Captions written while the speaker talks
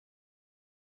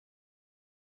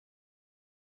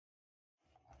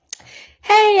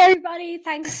Hey everybody,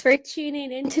 thanks for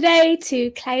tuning in today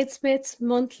to Cloudsmith's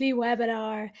monthly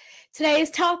webinar. Today's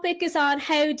topic is on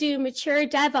how do mature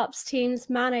DevOps teams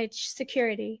manage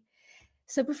security.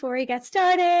 So before we get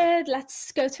started,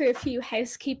 let's go through a few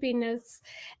housekeeping notes.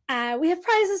 We have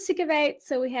prizes to give out,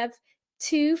 so we have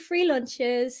 2 free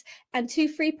lunches and 2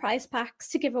 free prize packs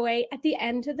to give away at the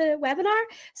end of the webinar.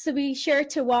 So be sure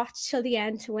to watch till the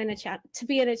end to win to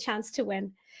be in a chance to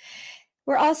win.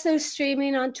 We're also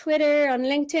streaming on Twitter, on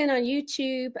LinkedIn, on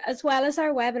YouTube, as well as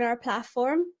our webinar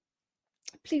platform.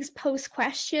 Please post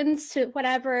questions to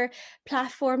whatever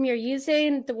platform you're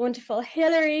using. The wonderful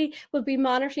Hillary will be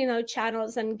monitoring those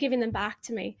channels and giving them back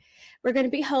to me. We're going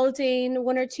to be holding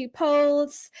 1 or 2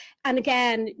 polls. And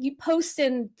again, you post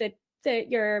in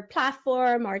your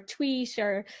platform or tweet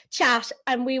or chat,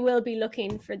 and we will be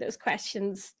looking for those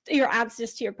questions, your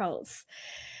answers to your polls.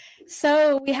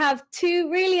 So we have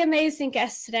 2 really amazing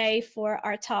guests today for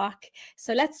our talk.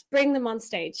 So let's bring them on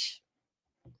stage.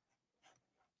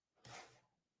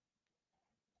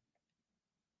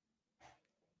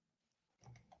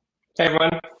 Hey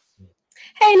everyone.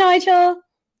 Hey Nigel.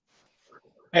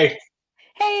 Hey.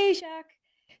 Hey Jacques.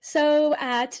 So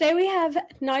today we have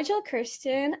Nigel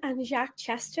Kirsten and Jacques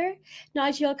Chester.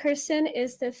 Nigel Kirsten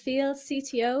is the field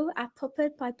CTO at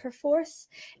Puppet by Perforce,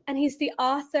 and he's the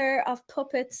author of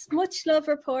Puppet's much loved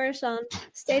report on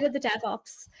State of the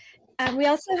DevOps. And we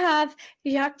also have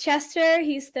Jacques Chester.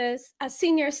 He's a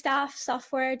senior staff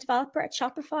software developer at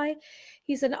Shopify.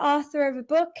 He's an author of a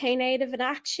book, Knative in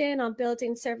Action, on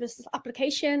building services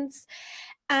applications.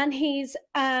 And he's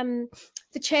the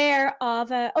chair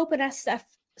of an OpenSF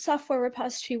software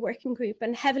repository working group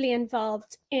and heavily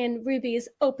involved in Ruby's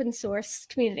open source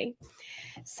community.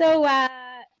 So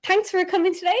thanks for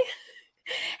coming today.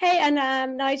 Hey,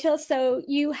 and Nigel, so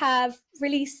you have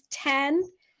released 10,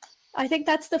 I think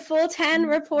that's the full 10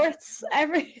 reports,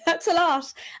 that's a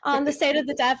lot, on the state of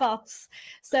the DevOps.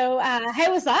 So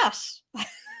how was that?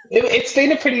 It's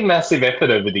been a pretty massive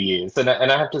effort over the years. And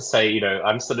I have to say,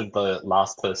 I'm sort of the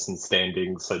last person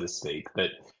standing, so to speak.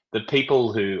 But the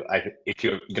people who, if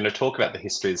you're going to talk about the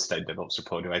history of the State DevOps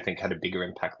Report, who I think had a bigger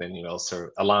impact than anyone else,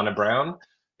 are Alana Brown,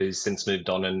 who's since moved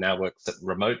on and now works at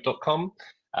remote.com.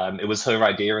 It was her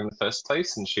idea in the first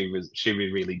place, and she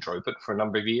really drove it for a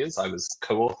number of years. I was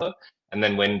co-author. And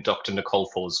then when Dr. Nicole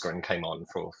Forsgren came on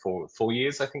for 4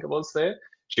 years, I think it was there,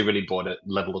 she really brought a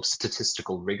level of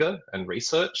statistical rigor and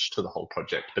research to the whole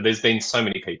project. But there's been so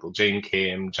many people, Gene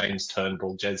Kim, James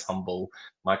Turnbull, Jez Humble,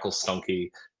 Michael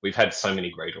Stonke. We've had so many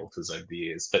great authors over the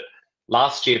years. But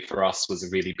last year for us was a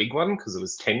really big one because it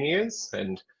was 10 years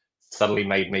and suddenly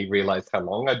made me realize how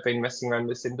long I'd been messing around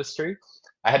this industry.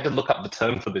 I had to look up the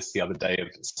term for this the other day of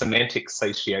semantic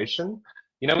satiation.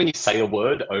 You know, when you say a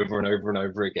word over and over and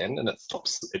over again and it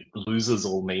loses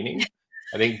all meaning?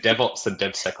 I think DevOps and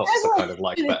DevSecOps are kind of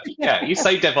like that. Yeah, you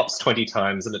say DevOps 20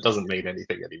 times and it doesn't mean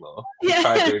anything anymore. You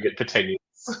try doing it for 10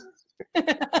 years.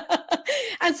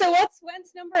 And so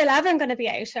when's number 11 going to be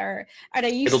out? Or are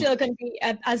you still going to be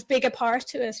as big a part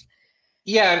to it?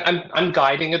 Yeah, I'm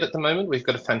guiding it at the moment. We've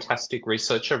got a fantastic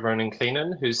researcher, Ronan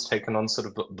Keenan, who's taken on sort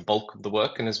of the bulk of the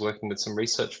work and is working with some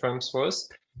research firms for us.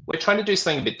 We're trying to do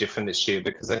something a bit different this year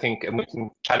because I think, and we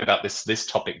can chat about this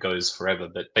topic goes forever,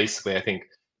 but basically I think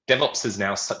DevOps is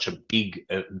now such a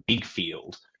big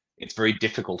field. It's very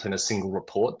difficult in a single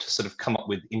report to sort of come up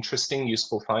with interesting,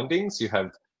 useful findings. You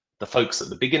have the folks at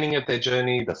the beginning of their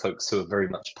journey, the folks who are very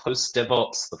much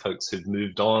post-DevOps, the folks who've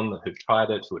moved on, who've tried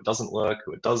it, who it doesn't work,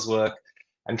 who it does work.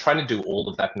 And trying to do all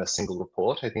of that in a single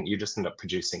report, I think you just end up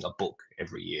producing a book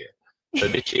every year. So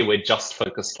this year we're just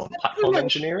focused on platform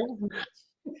engineering.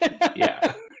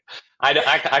 Yeah.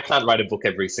 I can't write a book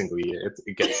every single year.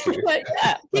 It gets to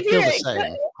I feel the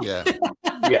same. Yeah.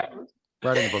 Yeah.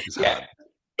 Writing a book is hard.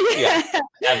 Yeah,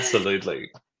 absolutely.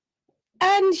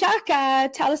 And Jacques,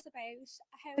 tell us about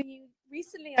how you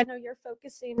recently, I know you're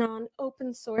focusing on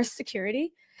open source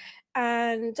security,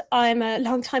 and I'm a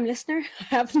long-time listener, I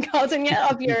haven't called in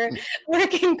yet, of your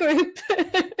working group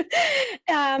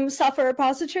software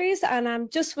repositories, and I'm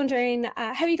just wondering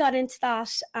how you got into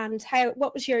that and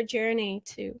what was your journey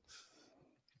to?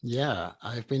 Yeah,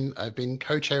 I've been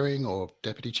co-chairing or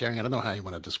deputy chairing, I don't know how you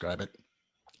want to describe it,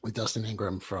 with Dustin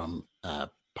Ingram from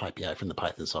PyPI, from the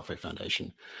Python Software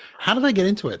Foundation. How did I get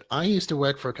into it? I used to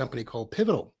work for a company called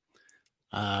Pivotal,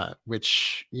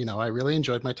 which, I really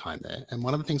enjoyed my time there. And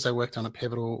one of the things I worked on at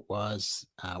Pivotal was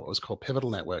what was called Pivotal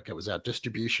Network. It was our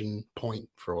distribution point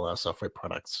for all our software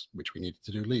products, which we needed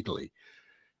to do legally.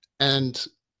 And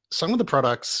some of the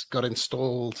products got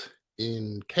installed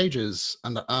in cages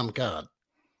under armed guard.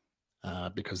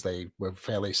 because they were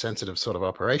fairly sensitive sort of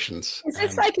operations. Is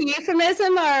this like a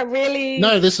euphemism or really?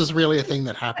 No, this is really a thing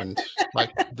that happened.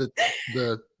 Like the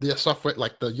software,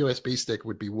 like the USB stick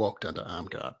would be walked under arm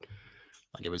guard.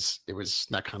 Like it was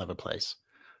that kind of a place.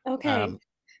 Okay.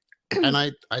 And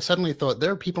I suddenly thought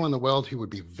there are people in the world who would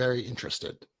be very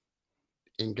interested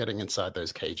in getting inside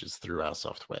those cages through our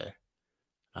software.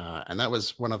 And that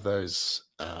was one of those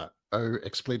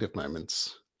expletive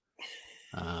moments.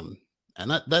 And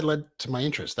that led to my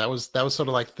interest. That was sort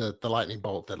of like the lightning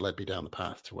bolt that led me down the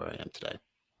path to where I am today.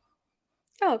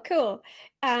 Oh, cool.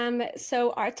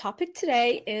 So our topic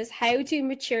today is how do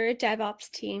mature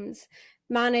DevOps teams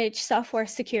manage software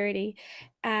security?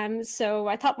 So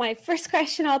I thought my first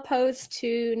question I'll pose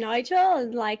to Nigel,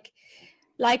 and like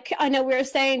I know we were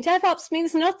saying DevOps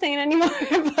means nothing anymore,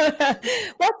 but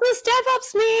what does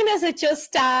DevOps mean? Is it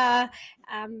just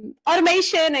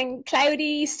automation and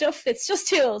cloudy stuff? It's just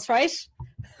tools, right?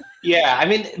 Yeah, I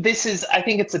mean, I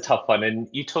think it's a tough one. And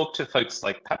you talk to folks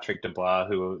like Patrick Dubois,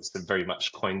 who very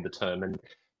much coined the term, and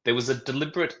it was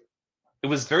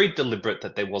very deliberate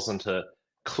that there wasn't a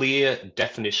clear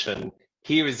definition.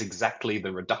 Here is exactly the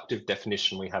reductive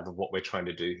definition we have of what we're trying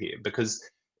to do here. Because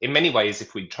in many ways,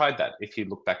 if we tried that, if you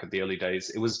look back at the early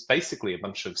days, it was basically a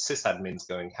bunch of sysadmins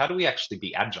going, how do we actually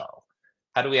be agile?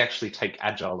 How do we actually take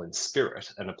agile in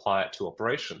spirit and apply it to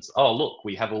operations? Oh, look,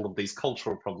 we have all of these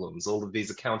cultural problems, all of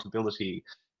these accountability,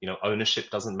 ownership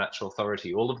doesn't match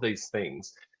authority, all of these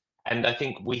things. And I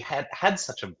think we had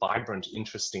such a vibrant,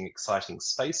 interesting, exciting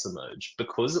space emerge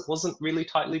because it wasn't really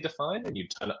tightly defined, and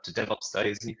you'd turn up to DevOps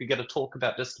days and you could get a talk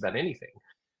about just about anything.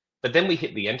 But then we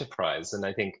hit the enterprise, and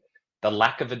I think the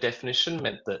lack of a definition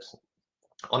meant that,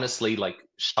 honestly, like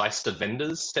shyster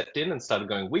vendors stepped in and started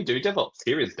going, we do DevOps,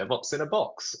 here is DevOps in a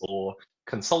box, or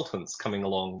consultants coming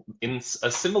along in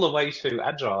a similar way to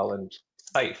Agile and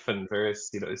Safe and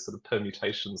various, sort of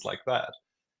permutations like that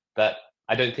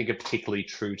I don't think are particularly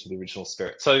true to the original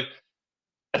spirit. So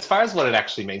as far as what it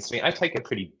actually means to me, I take a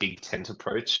pretty big tent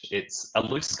approach. It's a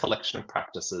loose collection of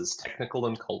practices, technical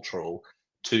and cultural,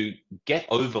 to get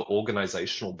over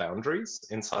organizational boundaries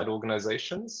inside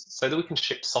organizations so that we can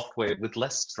ship software with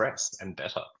less stress and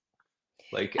better.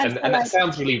 And that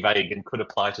sounds really vague and could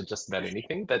apply to just about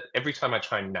anything, but every time I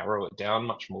try and narrow it down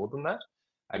much more than that,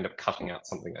 I end up cutting out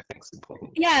something I think is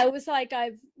important. Yeah, it was like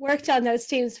I've worked on those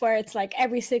teams where it's like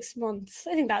every 6 months.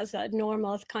 I think that was a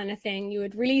normal kind of thing. You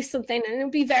would release something and it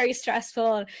would be very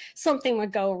stressful. Something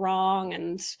would go wrong,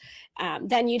 and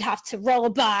then you'd have to roll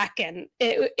back. And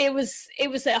it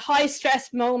was a high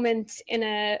stress moment in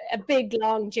a big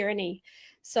long journey.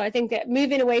 So I think that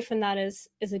moving away from that is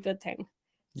a good thing.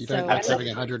 You don't like having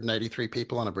 183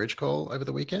 people on a bridge call over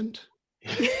the weekend?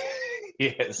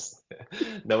 Yes,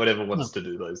 no one ever wants to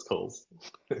do those calls.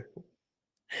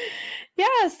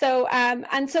 Yeah. So,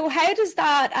 and so how does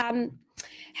that,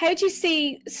 how do you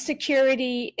see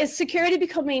security? Is security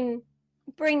being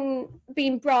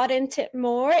brought into it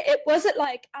more? Was it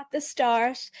like at the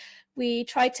start, we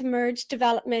tried to merge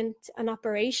development and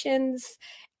operations,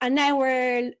 and now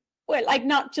we're like,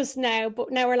 not just now,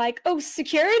 but now we're like, oh,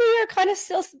 security are kind of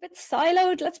still a bit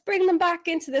siloed. Let's bring them back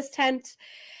into this tent.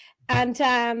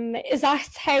 And is that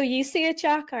how you see it,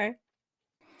 Jack? Or?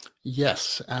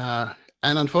 Yes, and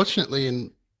unfortunately,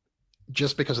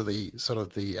 just because of the sort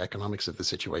of the economics of the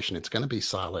situation, it's going to be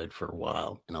siloed for a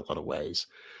while in a lot of ways.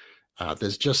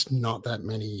 There's just not that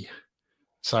many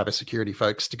cybersecurity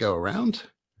folks to go around.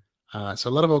 So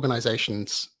a lot of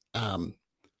organizations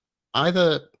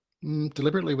either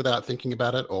deliberately without thinking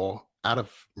about it or out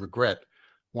of regret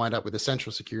wind up with a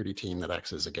central security team that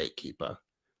acts as a gatekeeper.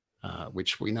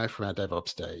 Which we know from our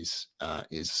DevOps days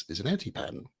is an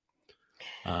anti-pattern.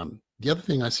 The other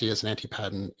thing I see as an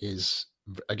anti-pattern is,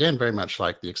 again, very much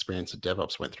like the experience that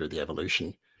DevOps went through, the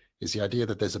evolution, is the idea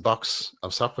that there's a box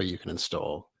of software you can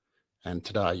install, and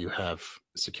today you have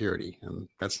security, and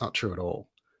that's not true at all.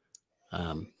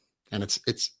 And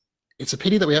it's a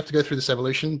pity that we have to go through this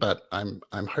evolution, but I'm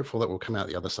hopeful that we'll come out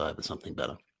the other side with something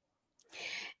better.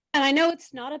 And I know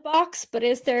it's not a box, but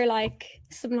is there like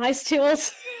some nice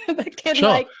tools that can give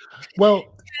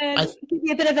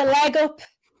you a bit of a leg up?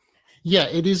 Yeah,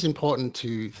 it is important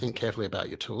to think carefully about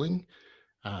your tooling.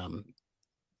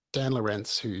 Dan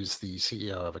Lorentz, who's the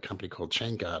CEO of a company called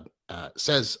ChainGuard,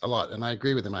 says a lot, and I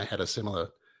agree with him. I had a similar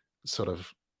sort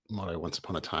of motto once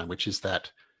upon a time, which is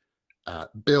that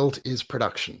build is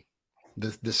production.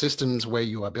 The systems where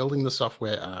you are building the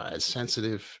software are as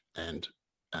sensitive and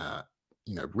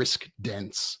risk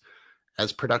dense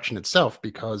as production itself,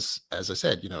 because, as I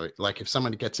said, like if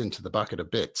somebody gets into the bucket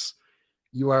of bits,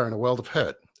 you are in a world of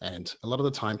hurt. And a lot of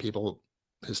the time people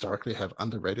historically have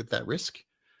underrated that risk.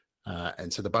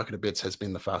 And so the bucket of bits has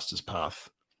been the fastest path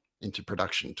into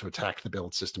production to attack the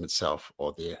build system itself,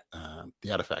 or the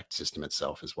artifact system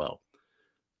itself as well.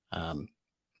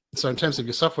 So in terms of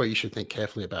your software, you should think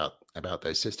carefully about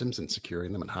those systems and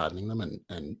securing them and hardening them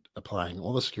and applying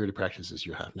all the security practices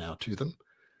you have now to them.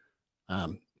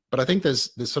 But I think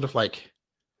there's sort of like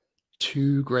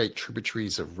two great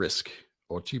tributaries of risk,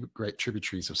 or two great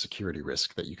tributaries of security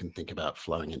risk that you can think about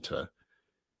flowing into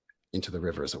the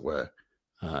river, as it were.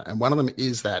 And one of them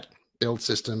is that build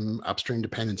system upstream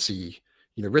dependency,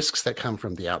 risks that come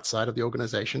from the outside of the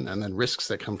organization, and then risks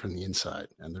that come from the inside.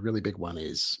 And the really big one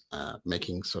is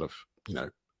making sort of,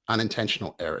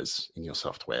 unintentional errors in your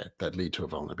software that lead to a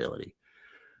vulnerability.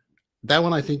 That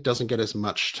one, I think, doesn't get as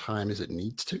much time as it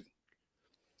needs to,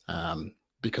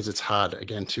 because it's hard,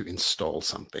 again, to install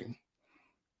something,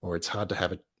 or it's hard to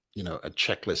have a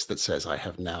checklist that says I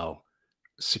have now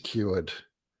secured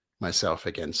myself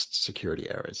against security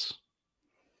errors.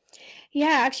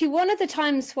 Yeah, actually, one of the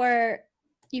times where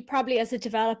you probably as a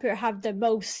developer have the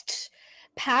most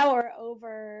power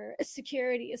over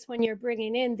security is when you're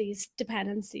bringing in these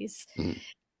dependencies.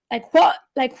 What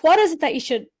is it that you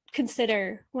should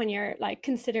consider when you're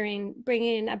considering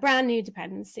bringing in a brand new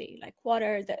dependency? What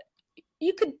is the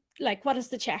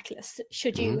checklist?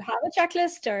 Should you have a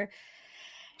checklist, or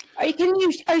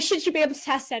should you be able to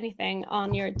test anything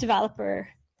on your developer?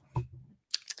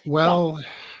 Well,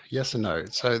 yes and no.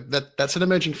 So that's an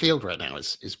emerging field right now,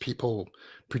 is people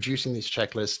producing these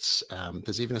checklists.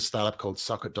 There's even a startup called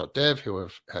socket.dev who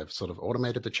have sort of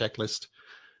automated the checklist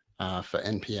for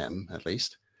NPM, at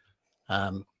least.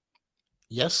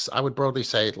 Yes, I would broadly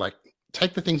say,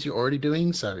 take the things you're already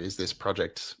doing. So is this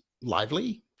project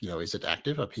lively? Is it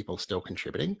active? Are people still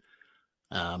contributing?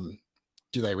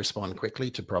 Do they respond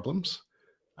quickly to problems?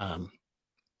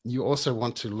 You also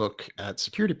want to look at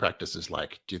security practices,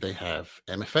 like, do they have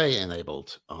MFA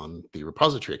enabled on the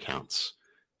repository accounts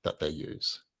that they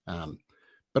use?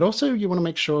 But also you want to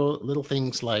make sure little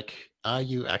things like, are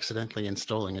you accidentally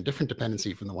installing a different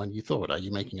dependency from the one you thought? Are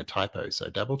you making a typo? So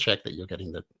double check that you're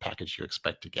getting the package you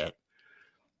expect to get.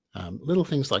 Little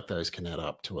things like those can add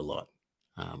up to a lot.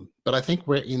 But I think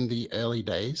we're in the early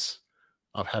days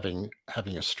of having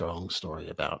a strong story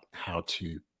about how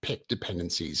to pick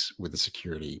dependencies with a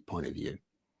security point of view.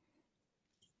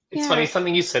 It's funny,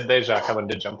 something you said there, Jacques, I wanted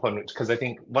to jump on it, because I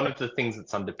think one of the things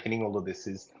that's underpinning all of this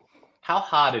is how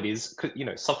hard it is.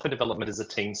 Software development is a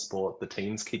team sport. The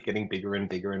teams keep getting bigger and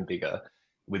bigger and bigger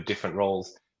with different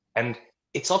roles. And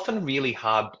it's often really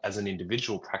hard as an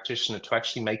individual practitioner to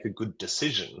actually make a good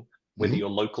decision whether you're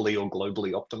locally or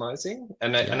globally optimizing.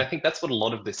 And I think that's what a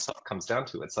lot of this stuff comes down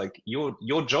to. It's like your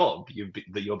job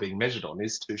that you're being measured on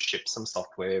is to ship some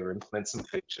software, implement some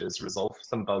features, resolve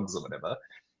some bugs or whatever.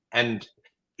 And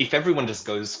if everyone just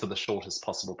goes for the shortest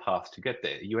possible path to get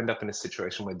there, you end up in a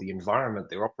situation where the environment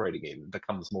they're operating in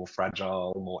becomes more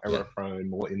fragile, more error prone,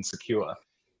 more insecure.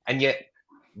 And yet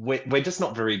we're just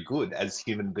not very good as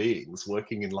human beings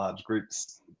working in large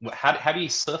groups. How do you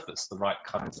surface the right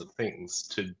kinds of things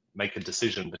to make a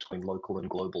decision between local and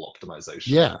global optimization?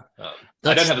 Yeah,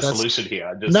 I don't have a solution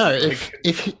here.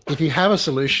 If you have a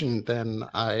solution, then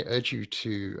I urge you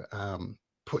to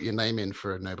put your name in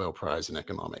for a Nobel Prize in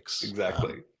economics.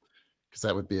 Exactly. Because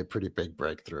that would be a pretty big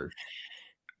breakthrough.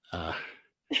 And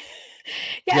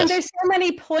there's so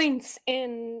many points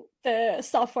in the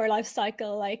software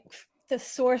lifecycle, like the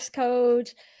source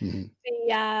code,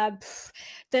 the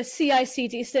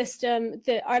CI/CD system,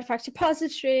 the artifact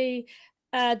repository,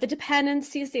 the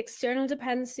dependencies, the external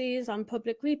dependencies on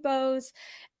public repos,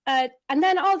 and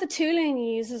then all the tooling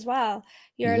you use as well.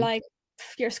 Your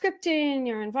your scripting,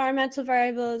 your environmental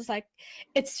variables,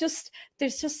 there's just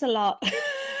a lot.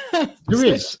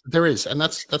 There is, and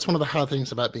that's one of the hard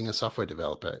things about being a software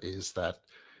developer, is that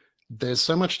there's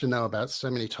so much to know about so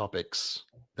many topics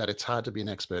that it's hard to be an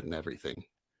expert in everything.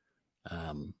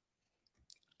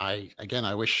 I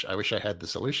wish I had the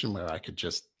solution where I could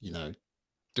just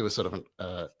do a sort of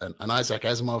an Isaac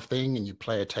Asimov thing, and you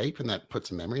play a tape and that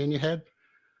puts a memory in your head.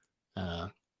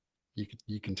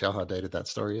 You can tell how dated that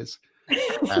story is.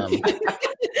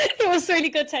 It was really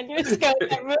good 10 years ago.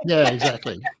 Yeah,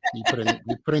 exactly. You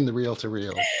put in the reel to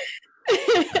reel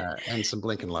and some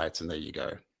blinking lights, and there you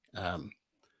go.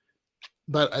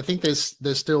 But I think there's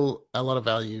still a lot of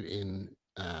value in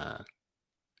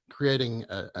creating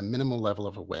a minimal level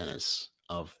of awareness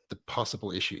of the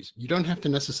possible issues. You don't have to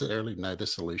necessarily know the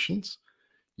solutions.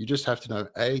 You just have to know,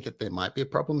 A, that there might be a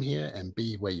problem here, and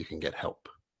B, where you can get help.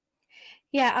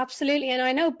 Yeah, absolutely. And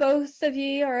I know both of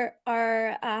you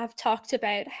have talked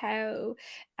about how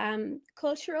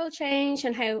cultural change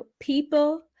and how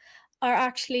people are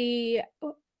actually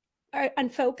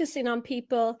and focusing on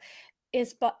people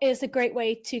is a great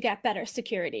way to get better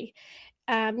security.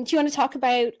 Do you want to talk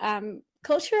about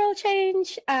cultural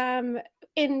change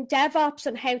in DevOps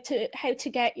and how to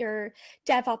get your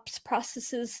DevOps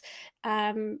processes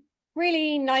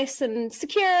really nice and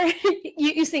secure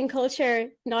using culture,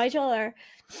 Nigel? Or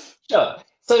Sure.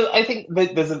 So I think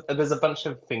there's a bunch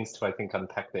of things to, I think,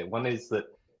 unpack there. One is that,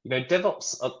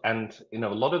 DevOps and, a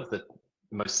lot of the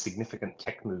most significant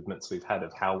tech movements we've had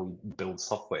of how we build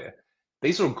software,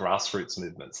 these are all grassroots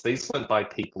movements. These weren't by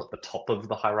people at the top of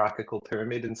the hierarchical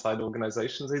pyramid inside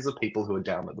organizations. These are people who are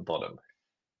down at the bottom.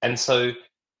 And so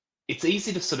it's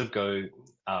easy to sort of go,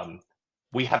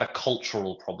 we have a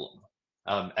cultural problem.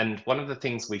 And one of the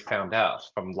things we found out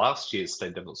from last year's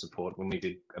State DevOps report, when we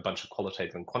did a bunch of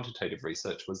qualitative and quantitative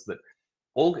research, was that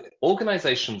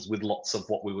organizations with lots of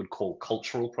what we would call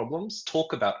cultural problems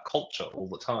talk about culture all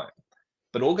the time.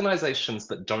 But organizations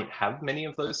that don't have many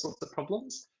of those sorts of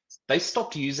problems, they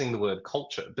stopped using the word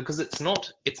culture because it's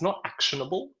not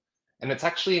actionable. And it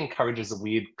actually encourages a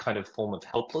weird kind of form of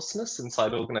helplessness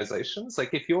inside organizations.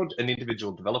 Like if you're an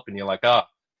individual developer and you're like, well,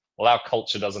 our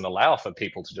culture doesn't allow for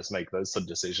people to just make those sort of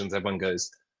decisions. Everyone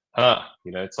goes,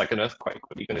 it's like an earthquake.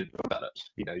 What are you going to do about it?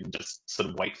 You just sort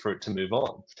of wait for it to move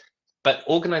on. But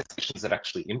organizations that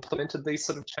actually implemented these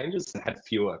sort of changes and had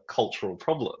fewer cultural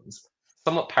problems,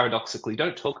 somewhat paradoxically,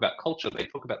 don't talk about culture. They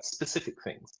talk about specific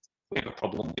things. We have a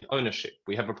problem with ownership.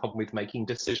 We have a problem with making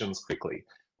decisions quickly.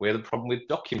 We have a problem with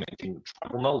documenting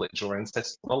tribal knowledge or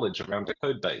ancestral knowledge around a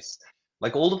code base.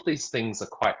 Like all of these things are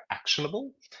quite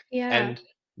actionable. yeah. And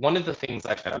one of the things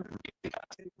I found really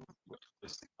fascinating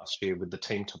last year with the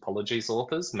Team Topologies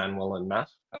authors, Manuel and Matt,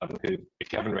 who,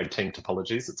 if you haven't read Team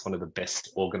Topologies, it's one of the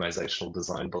best organizational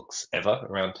design books ever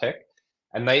around tech.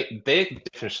 And their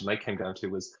definition they came down to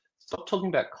was, stop talking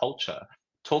about culture,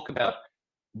 talk about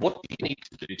what do you need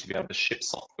to do to be able to ship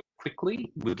software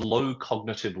quickly with low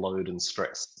cognitive load and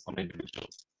stress on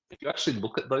individuals. If you actually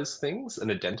look at those things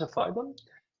and identify them,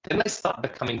 then they start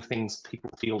becoming things people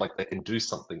feel like they can do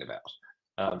something about.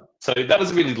 So that was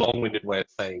a really long-winded way of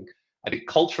saying, I think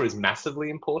culture is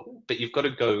massively important, but you've got to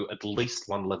go at least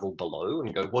one level below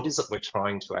and go, what is it we're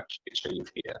trying to actually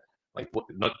achieve here? Like,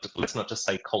 let's not just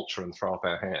say culture and throw up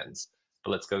our hands, but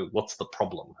let's go, what's the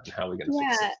problem and how are we going to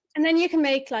fix it? And then you can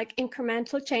make like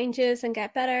incremental changes and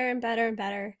get better and better and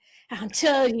better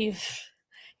until you've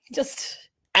just...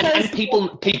 And people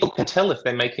can tell if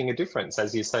they're making a difference,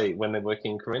 as you say, when they're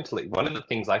working incrementally. One of the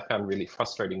things I found really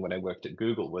frustrating when I worked at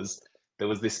Google was there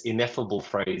was this ineffable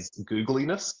phrase,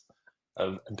 googliness,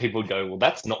 and people would go, well,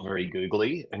 that's not very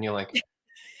googly. And you're like,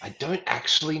 I don't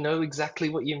actually know exactly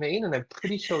what you mean. And I'm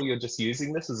pretty sure you're just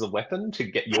using this as a weapon to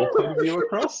get your point of view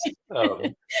across.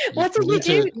 What did you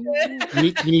do?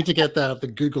 You need to get the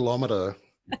Googleometer.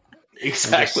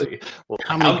 Exactly. Well,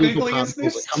 how many Google is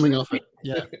this? Coming off it.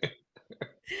 Yeah.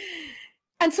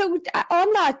 And so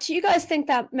on that, do you guys think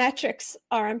that metrics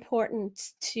are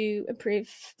important to improve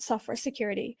software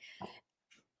security?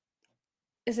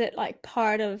 Is it like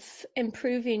part of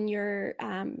improving your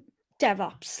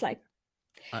DevOps? Like,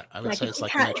 I would say it's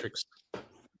like metrics.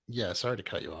 Yeah, sorry to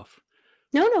cut you off.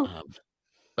 No.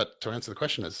 But to answer the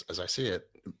question, as I see it,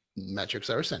 metrics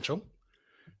are essential.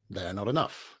 They are not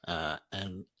enough.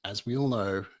 And as we all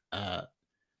know,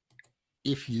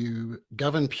 if you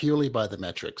govern purely by the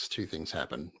metrics, two things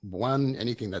happen. One,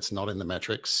 anything that's not in the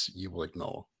metrics, you will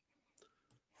ignore.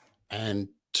 And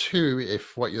two,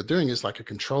 if what you're doing is like a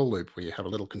control loop where you have a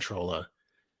little controller,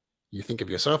 you think of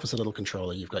yourself as a little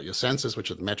controller, you've got your sensors,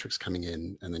 which are the metrics coming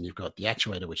in, and then you've got the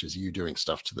actuator, which is you doing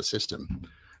stuff to the system.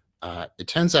 It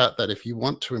turns out that if you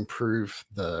want to improve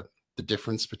the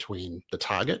difference between the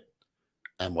target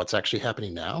and what's actually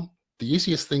happening now, the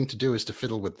easiest thing to do is to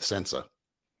fiddle with the sensor.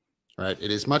 Right?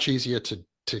 It is much easier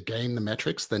to game the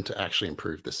metrics than to actually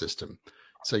improve the system.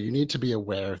 So you need to be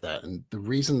aware of that. And the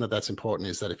reason that that's important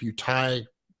is that if you tie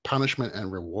punishment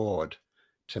and reward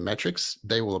to metrics,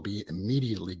 they will be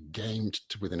immediately gamed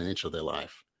to within an inch of their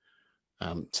life.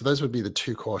 So those would be the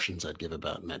two cautions I'd give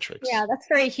about metrics. Yeah, that's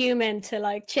very human to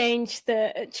like change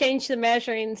the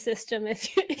measuring system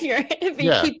if you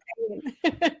keep paying.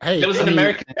 Hey, there was an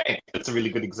American bank that's a really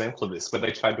good example of this, where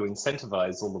they tried to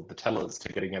incentivize all of the tellers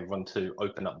to getting everyone to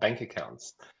open up bank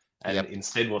accounts. And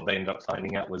instead what they ended up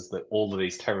finding out was that all of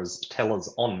these tellers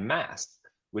en masse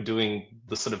were doing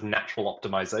the sort of natural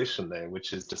optimization there,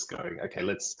 which is just going, okay,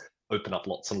 let's open up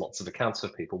lots and lots of accounts for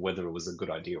people, whether it was a good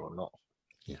idea or not.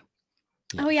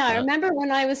 Oh yeah, I remember when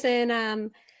I was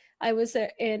in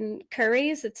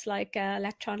Curry's. It's like an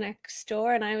electronic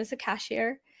store, and I was a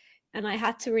cashier, and I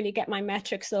had to really get my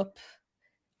metrics up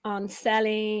on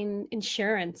selling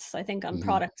insurance, I think, on Mhm.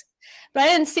 products. But I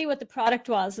didn't see what the product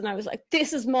was, and I was like,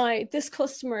 this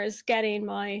customer is getting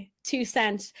my 2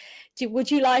 cents. Would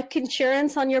you like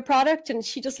insurance on your product? And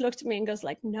she just looked at me and goes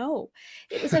like, no.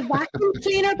 It was a vacuum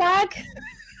cleaner bag.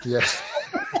 Yes.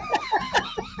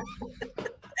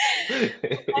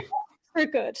 We're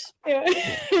good.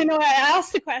 You know, I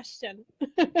asked the question.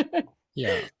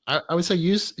 Yeah, I would say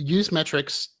use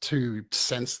metrics to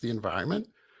sense the environment,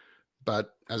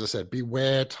 but as I said,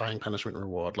 beware tying punishment and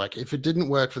reward. Like if it didn't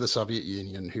work for the Soviet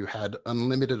Union, who had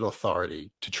unlimited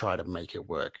authority to try to make it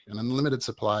work, an unlimited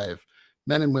supply of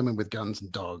men and women with guns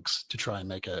and dogs to try and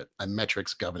make a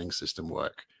metrics governing system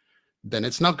work, then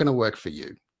it's not going to work for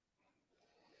you,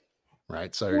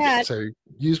 right? So Yeah. so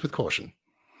use with caution.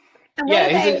 And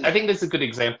Yeah, what about, I think there's a good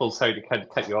example. Sorry to kind of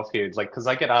cut you off here, like because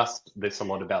I get asked this a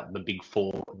lot about the big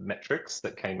 4 metrics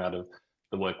that came out of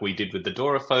the work we did with the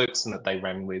Dora folks and that they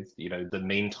ran with, you know, the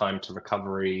mean time to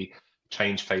recovery,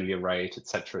 change failure rate, et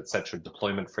cetera,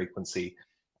 deployment frequency.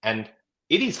 And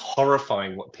it is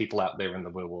horrifying what people out there in the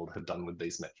real world have done with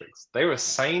these metrics. They're a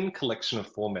sane collection of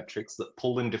 4 metrics that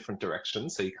pull in different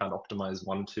directions, so you can't optimize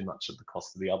one too much at the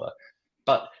cost of the other.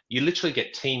 But you literally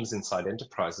get teams inside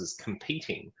enterprises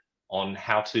competing on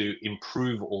how to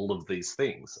improve all of these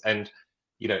things. And,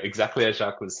 you know, exactly as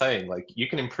Jacques was saying, like you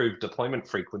can improve deployment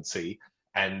frequency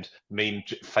and mean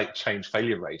change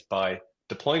failure rate by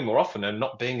deploying more often and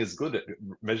not being as good at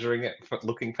measuring it,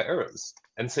 looking for errors.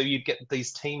 And so you get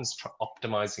these teams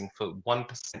optimizing for 1%,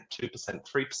 2%,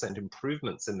 3%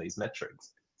 improvements in these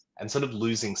metrics and sort of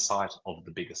losing sight of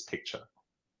the biggest picture.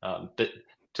 But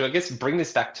to, I guess, bring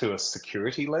this back to a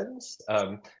security lens,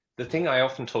 the thing I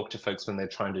often talk to folks when they're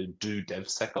trying to do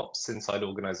DevSecOps inside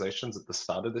organizations at the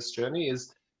start of this journey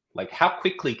is like, how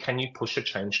quickly can you push a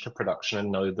change to production and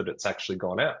know that it's actually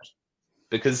gone out?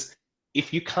 Because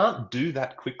if you can't do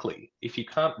that quickly, if you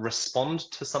can't respond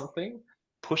to something,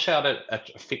 push out a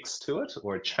fix to it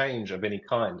or a change of any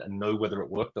kind and know whether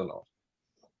it worked or not.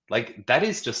 Like that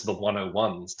is just the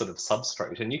 101 sort of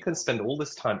substrate. And you can spend all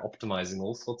this time optimizing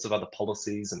all sorts of other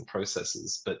policies and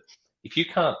processes. But if you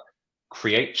can't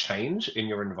create change in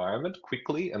your environment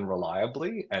quickly and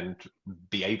reliably and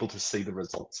be able to see the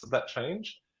results of that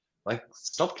change, like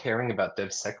stop caring about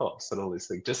DevSecOps and all these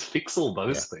things. Just fix all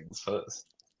those things first.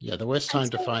 Yeah, the worst time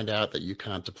to find out that you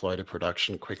can't deploy to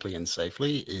production quickly and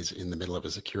safely is in the middle of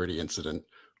a security incident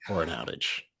or an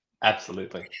outage.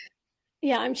 Absolutely.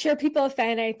 Yeah, I'm sure people have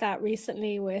found out that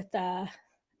recently with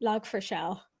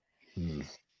Log4Shell.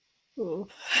 Ooh.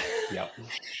 Yep.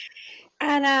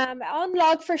 And on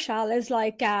Log4Shell is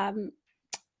like,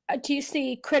 do you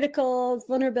see critical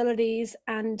vulnerabilities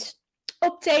and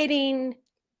updating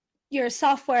your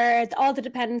software, all the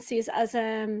dependencies as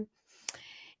having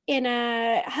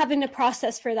a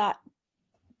process for that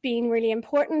being really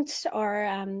important,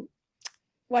 or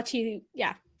what you,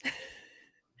 yeah.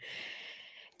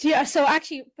 So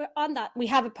actually on that, we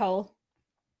have a poll.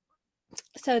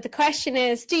 So the question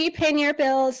is, do you pin your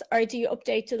builds or do you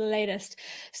update to the latest?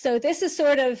 So this is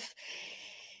sort of,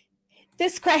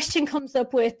 this question comes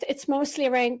up with, it's mostly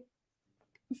around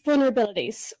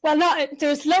vulnerabilities. Well,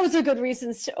 there's loads of good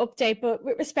reasons to update, but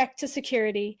with respect to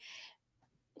security,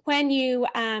 when you,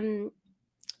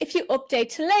 if you update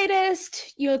to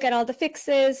latest, you'll get all the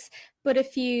fixes. But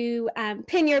if you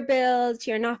pin your build,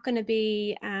 you're not going to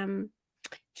be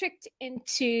tricked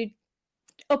into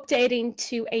updating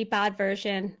to a bad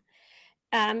version.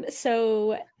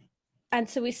 So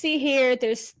we see here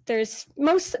there's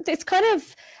it's kind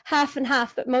of half and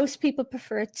half, but most people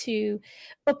prefer to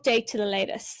update to the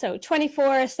latest. So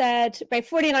 24 said about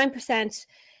 49%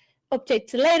 update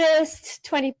to the latest,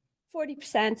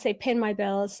 40% say pin my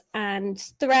builds, and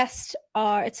the rest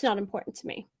are it's not important to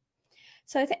me.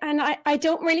 So I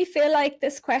don't really feel like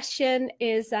this question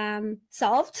is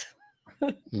solved.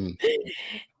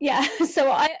 Yeah,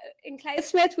 so in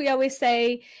Cloudsmith we always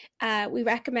say we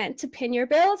recommend to pin your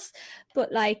builds,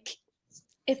 but like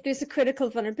if there's a critical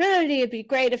vulnerability, it'd be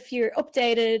great if you're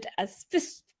updated as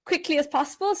quickly as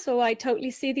possible. So I totally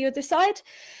see the other side.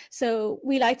 So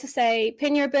we like to say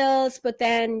pin your builds, but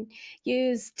then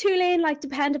use tooling like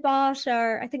Dependabot,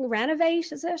 or I think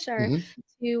Renovate, is it, or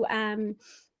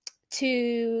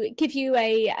to give you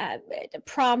a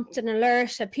prompt, an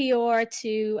alert, a PR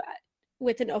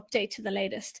with an update to the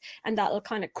latest, and that'll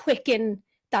kind of quicken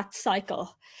that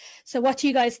cycle. So what do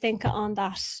you guys think on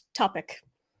that topic?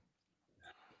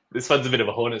 This one's a bit of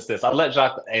a hornet's nest. I'll let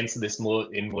Jacques answer this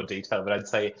in more detail, but I'd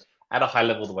say at a high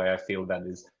level, the way I feel that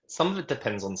is some of it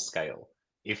depends on scale.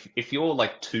 If you're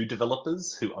like 2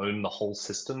 developers who own the whole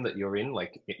system that you're in,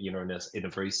 like, you know, in a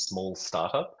very small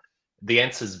startup, the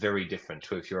answer is very different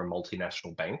to if you're a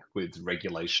multinational bank with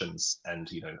regulations and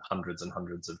hundreds and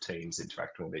hundreds of teams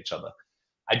interacting with each other.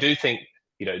 I do think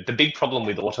the big problem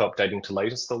with auto updating to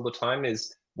latest all the time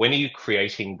is, when are you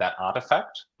creating that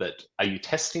artifact? Are you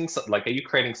testing, are you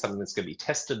creating something that's going to be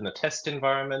tested in a test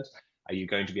environment? Are you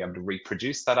going to be able to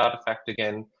reproduce that artifact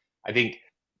again? I think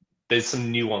there's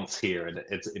some nuance here, and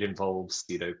it involves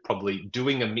probably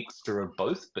doing a mixture of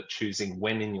both, but choosing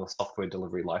when in your software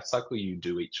delivery lifecycle you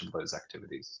do each of those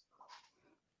activities.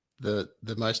 The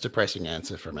most depressing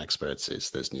answer from experts is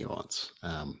there's nuance.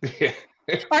 Yeah.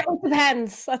 It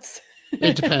depends.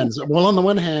 It depends. Well, on the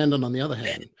one hand and on the other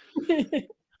hand,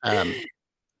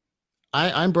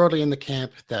 I'm broadly in the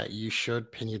camp that you should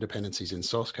pin your dependencies in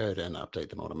source code and update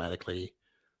them automatically.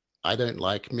 I don't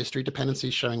like mystery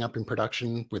dependencies showing up in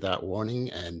production without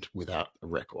warning and without a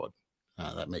record.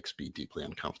 That makes me deeply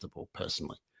uncomfortable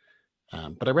personally.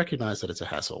 But I recognize that it's a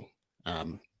hassle.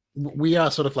 We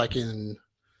are sort of like in,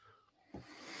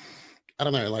 I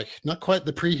don't know, like not quite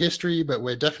the prehistory, but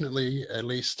we're definitely at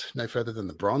least no further than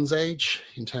the Bronze Age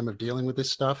in terms of dealing with this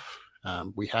stuff.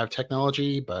 We have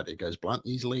technology, but it goes blunt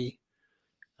easily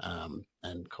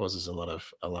and causes a lot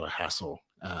of hassle.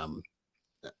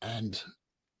 And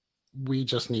we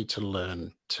just need to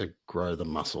learn to grow the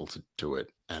muscle to do it.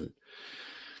 And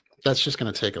that's just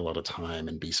going to take a lot of time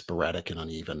and be sporadic and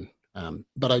uneven.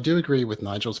 But I do agree with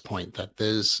Nigel's point that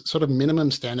there's sort of minimum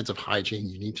standards of hygiene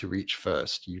you need to reach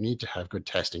first. You need to have good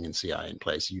testing and CI in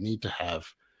place. You need to have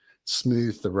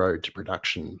smooth the road to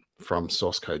production from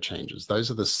source code changes.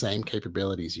 Those are the same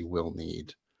capabilities you will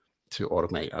need to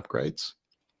automate upgrades.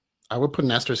 I would put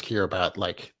an asterisk here about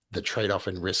like the trade-off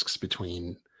and risks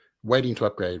between waiting to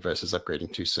upgrade versus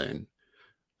upgrading too soon.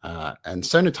 And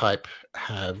Sonatype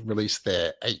have released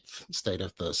their 8th State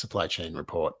of the Supply Chain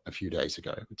report a few days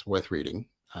ago. It's worth reading.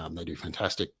 They do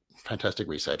fantastic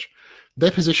research. Their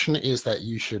position is that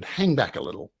you should hang back a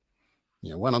little,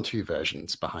 1 or 2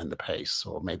 versions behind the pace,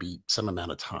 or maybe some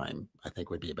amount of time, I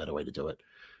think would be a better way to do it.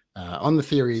 On the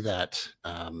theory that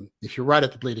if you're right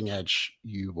at the bleeding edge,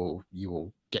 you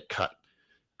will get cut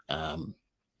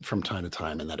from time to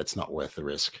time, and that it's not worth the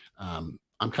risk. I'm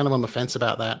kind of on the fence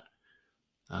about that.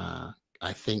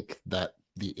 I think that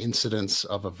the incidence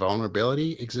of a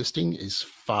vulnerability existing is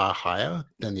far higher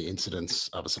than the incidence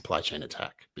of a supply chain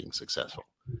attack being successful.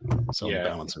 So on the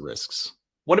balance of risks.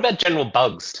 What about general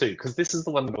bugs too? Because this is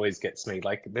the one that always gets me.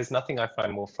 Like, there's nothing I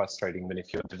find more frustrating than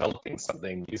if you're developing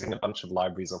something using a bunch of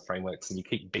libraries or frameworks and you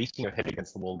keep beating your head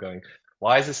against the wall going,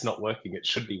 why is this not working? It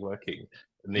should be working.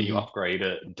 And then you upgrade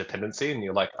a dependency and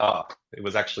you're like, it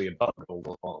was actually a bug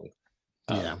all along.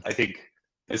 I think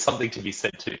there's something to be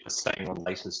said too for staying on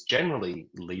latest generally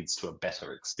leads to a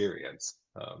better experience.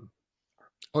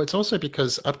 It's also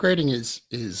because upgrading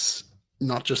is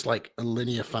not just like a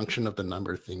linear function of the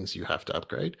number of things you have to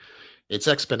upgrade. It's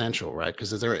exponential, right?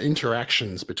 Because there are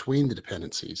interactions between the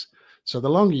dependencies. So the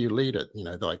longer you lead it,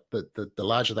 the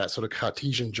larger that sort of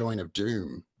Cartesian join of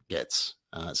doom gets.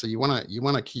 So you want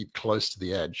to keep close to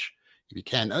the edge if you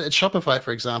can. At Shopify,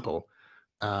 for example,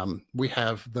 we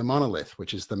have the monolith,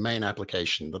 which is the main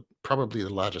application, probably the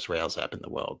largest Rails app in the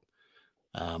world.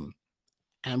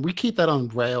 And we keep that on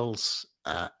Rails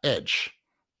Edge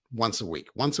once a week.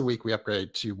 Once a week, we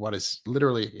upgrade to what is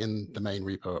literally in the main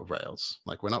repo of Rails.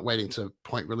 Like, we're not waiting to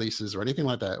point releases or anything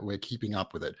like that. We're keeping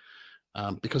up with it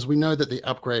because we know that the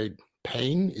upgrade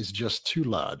pain is just too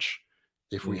large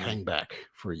if we hang back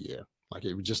for a year. Like,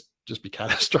 it would just be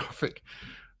catastrophic.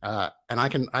 And I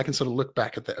can sort of look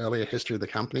back at the earlier history of the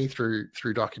company through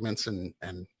documents and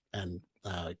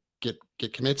get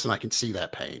commits, and I can see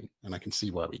that pain, and I can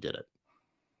see why we did it.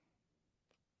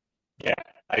 Yeah,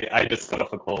 I just got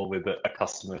off a call with a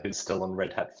customer who's still on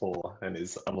Red Hat 4 and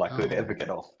is unlikely to ever get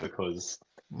off because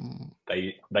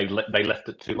they left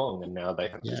it too long, and now they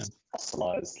have this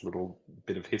fossilized little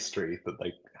bit of history that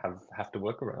they have to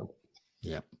work around.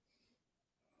 Yeah.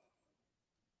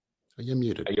 You're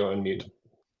muted. You're on mute.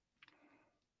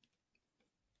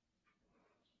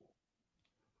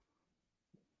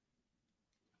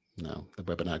 No, the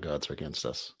webinar gods are against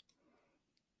us.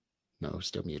 No,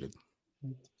 still muted.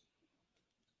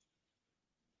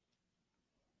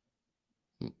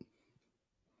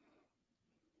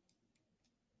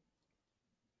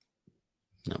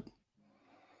 No.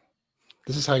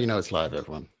 This is how you know it's live,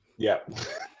 everyone. Yeah.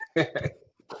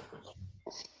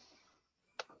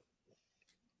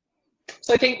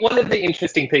 So I think one of the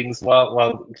interesting things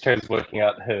while Victoria's working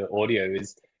out her audio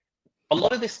is a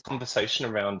lot of this conversation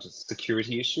around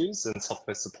security issues and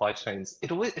software supply chains,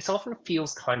 it often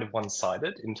feels kind of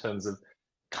one-sided in terms of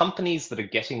companies that are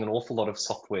getting an awful lot of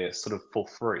software sort of for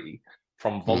free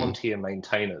from volunteer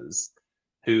maintainers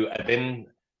who are then,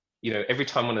 every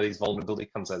time one of these vulnerability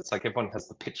comes out, it's like everyone has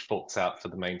the pitchforks out for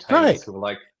the maintainers who are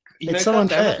like, it's so God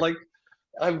unfair. damn it, like,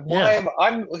 why am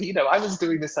I was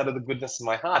doing this out of the goodness of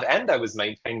my heart, and I was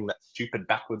maintaining that stupid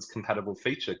backwards compatible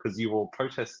feature because you all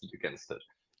protested against it.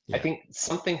 I think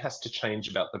something has to change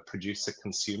about the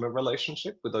producer-consumer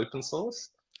relationship with open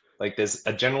source. Like, there's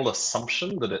a general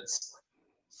assumption that it's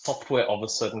software of a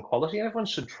certain quality. Everyone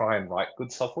should try and write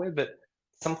good software, but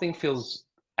something feels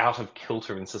out of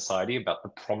kilter in society about the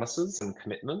promises and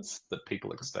commitments that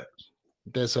people expect.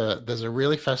 There's a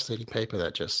really fascinating paper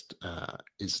that just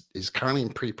is currently in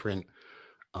preprint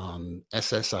on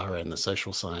SSRN, the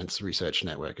Social Science Research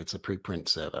Network. It's a preprint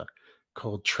server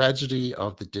called "Tragedy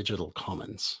of the Digital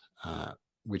Commons,"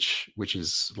 which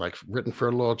is like written for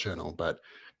a law journal, but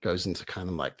goes into kind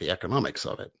of like the economics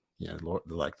of it,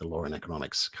 like the law and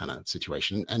economics kind of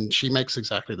situation. And she makes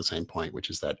exactly the same point,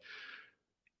 which is that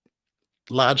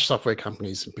large software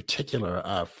companies in particular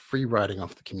are free riding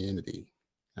off the community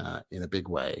in a big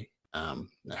way.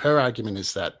 Her argument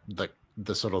is that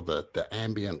the sort of the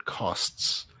ambient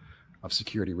costs of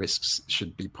security risks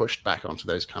should be pushed back onto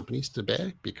those companies to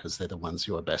bear, because they're the ones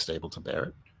who are best able to bear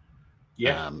it.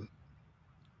 Yeah.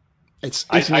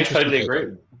 I totally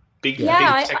agree. Big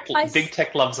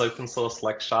tech loves open source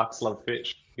like sharks love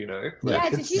fish, Yeah,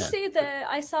 did you see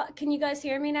can you guys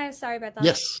hear me now? Sorry about that.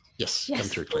 Yes. Come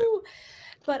through clear.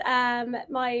 But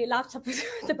my laptop,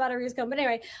 the battery is gone. But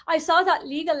anyway, I saw that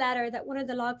legal letter that one of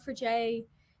the Log4j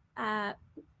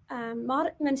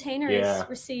maintainers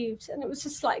received, and it was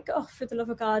just like, oh, for the love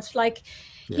of God, like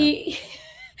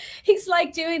he's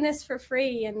like doing this for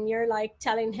free, and you're like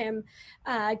telling him,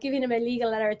 giving him a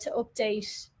legal letter to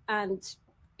update, and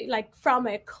like from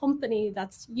a company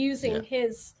that's using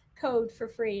his code for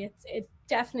free. It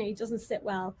definitely doesn't sit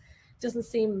well, doesn't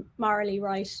seem morally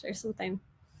right or something.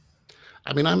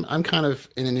 I mean, I'm kind of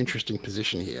in an interesting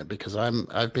position here, because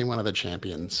I've been one of the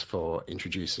champions for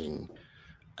introducing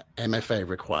MFA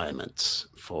requirements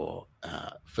for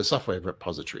software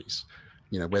repositories,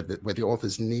 where the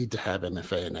authors need to have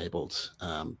MFA enabled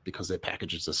because their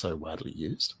packages are so widely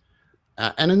used.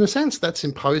 And in a sense, that's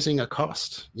imposing a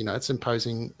cost. It's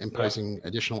imposing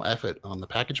additional effort on the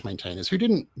package maintainers who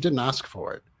didn't ask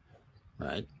for it,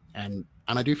 right? And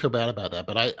I do feel bad about that,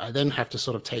 but I then have to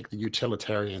sort of take the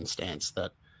utilitarian stance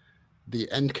that the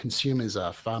end consumers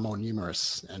are far more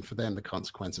numerous, and for them the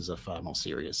consequences are far more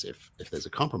serious if there's a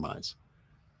compromise.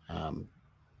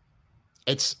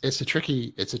 It's a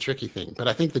tricky thing, but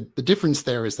I think the difference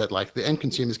there is that, like, the end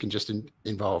consumers can just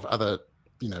involve other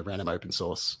random open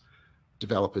source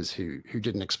developers who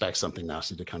didn't expect something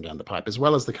nasty to come down the pipe, as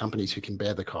well as the companies who can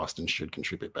bear the cost and should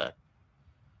contribute back.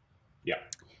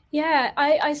 Yeah,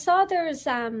 I saw there's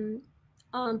on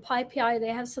PyPI, they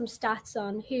have some stats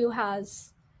on who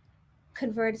has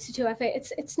converted to 2FA.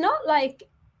 It's not like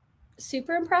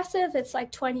super impressive. It's like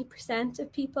 20%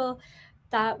 of people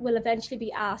that will eventually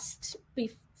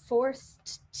be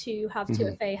forced to have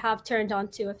 2FA have turned on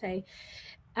 2FA.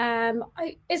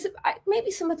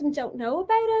 Maybe some of them don't know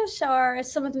about it, or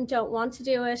some of them don't want to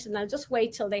do it, and they'll just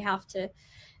wait till they have to,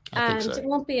 and it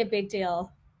won't be a big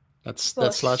deal.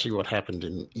 That's largely what happened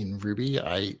in Ruby.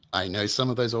 I know some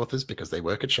of those authors because they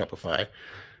work at Shopify,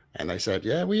 and they said,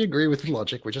 yeah, we agree with the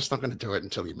logic. We're just not going to do it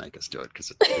until you make us do it,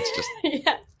 because it's just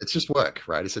it's just work,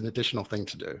 right? It's an additional thing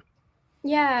to do.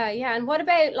 Yeah. And what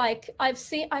about, like, I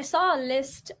saw a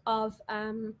list of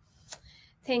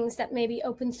things that maybe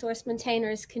open source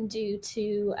maintainers can do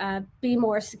to be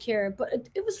more secure, but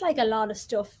it was like a lot of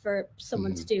stuff for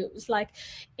someone to do. It was like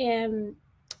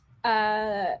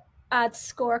add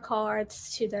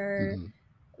scorecards to their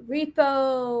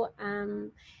repo.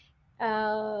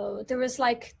 There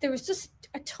was just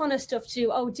a ton of stuff to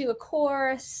do. Do a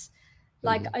course.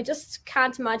 Like, I just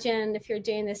can't imagine, if you're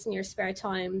doing this in your spare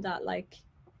time, that like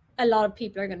a lot of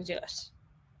people are going to do it.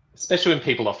 Especially when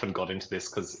people often got into this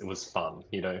because it was fun,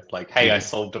 like, hey, I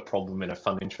solved a problem in a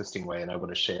fun, interesting way, and I want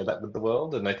to share that with the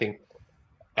world. And I think,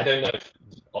 I don't know if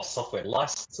software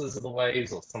licenses are the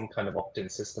ways, or some kind of opt-in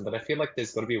system, but I feel like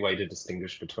there's got to be a way to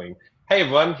distinguish between, hey,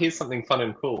 everyone, here's something fun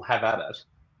and cool, have at it,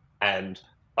 and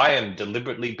I am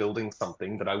deliberately building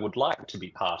something that I would like to be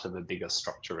part of a bigger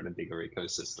structure and a bigger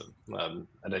ecosystem.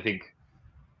 And I think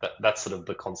that's sort of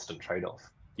the constant trade-off.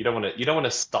 You don't want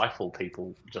to stifle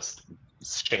people just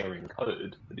sharing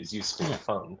code that is useful and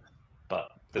fun, but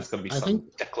there's got to be some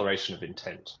declaration of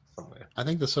intent somewhere. I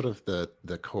think the sort of the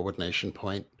coordination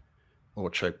point, or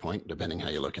choke point, depending how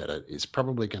you look at it, is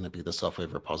probably going to be the software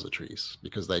repositories,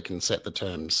 because they can set the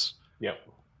terms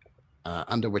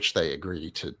under which they agree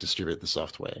to distribute the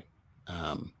software.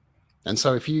 And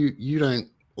so if you don't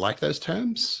like those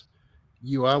terms,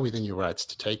 you are within your rights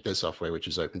to take their software, which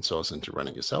is open source, and to run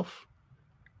it yourself.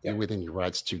 You're within your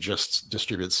rights to just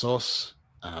distribute source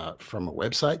from a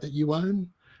website that you own.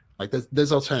 Like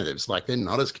there's alternatives. Like they're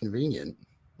not as convenient,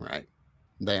 right?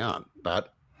 They aren't,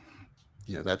 but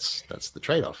that's the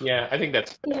trade-off. Yeah, I think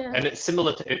that's, and it's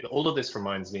similar to all of this.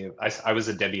 Reminds me of I was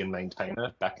a Debian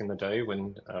maintainer back in the day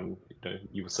when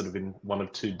you were sort of in one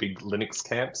of two big Linux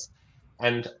camps,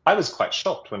 and I was quite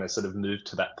shocked when I sort of moved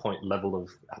to that point level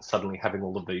of suddenly having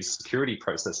all of these security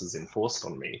processes enforced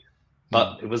on me.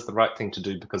 But it was the right thing to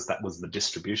do because that was the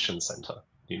distribution center,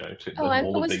 to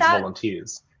all of these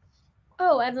volunteers.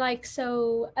 Oh, and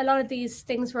so a lot of these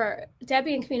things were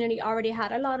Debian community already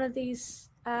had a lot of these.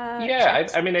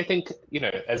 I mean, I think,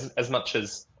 as much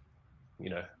as,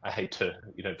 I hate to,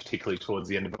 particularly towards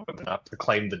the end of the webinar,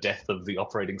 proclaim the death of the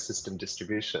operating system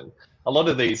distribution. A lot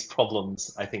of these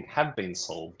problems, I think, have been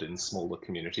solved in smaller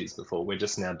communities before. We're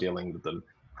just now dealing with them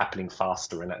happening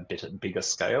faster and at a bigger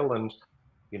scale. And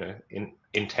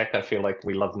in tech, I feel like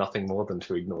we love nothing more than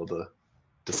to ignore the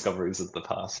discoveries of the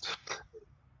past.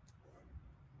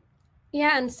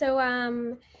 Yeah, and so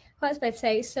what I was about to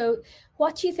say, so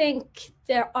what do you think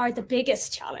there are the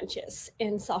biggest challenges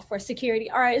in software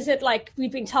security? Or is it like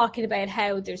we've been talking about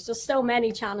how there's just so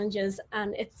many challenges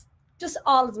and it's just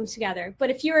all of them together? But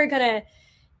if you were going to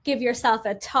give yourself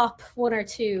a top one or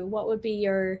two, what would be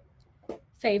your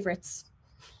favorites?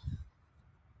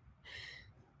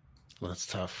 Well, that's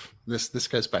tough. This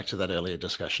goes back to that earlier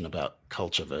discussion about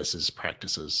culture versus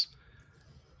practices.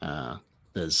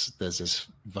 There's this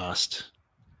vast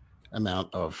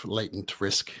amount of latent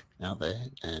risk out there,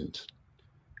 and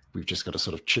we've just got to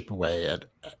sort of chip away at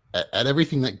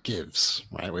everything that gives,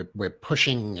 right? We're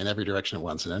pushing in every direction at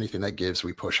once, and anything that gives,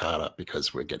 we push harder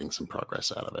because we're getting some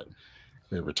progress out of it.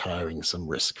 We're retiring some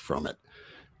risk from it.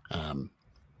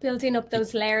 Building up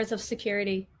those layers of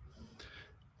security.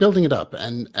 Building it up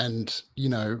and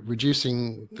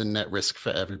reducing the net risk for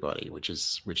everybody, which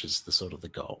is the sort of the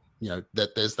goal.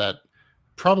 That there's that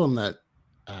problem that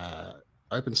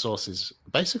open source is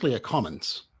basically a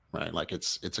commons, right? Like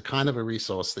it's a kind of a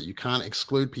resource that you can't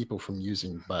exclude people from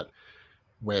using, but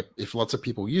where if lots of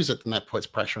people use it, then that puts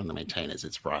pressure on the maintainers.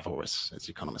 It's rivalrous, as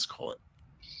economists call it.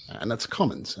 And that's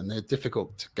commons, and they're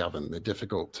difficult to govern. They're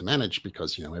difficult to manage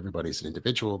because everybody's an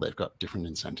individual. They've got different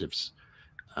incentives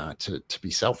to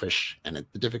be selfish, and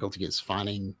the difficulty is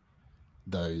finding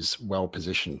those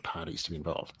well-positioned parties to be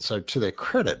involved. So to their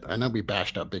credit, I know we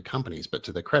bashed up big companies, but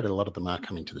to their credit, a lot of them are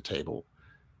coming to the table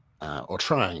or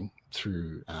trying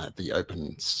through the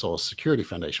Open Source Security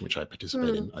Foundation, which I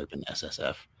participate in,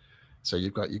 OpenSSF. So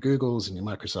you've got your Googles and your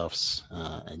Microsofts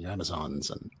and your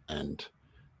Amazons and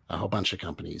a whole bunch of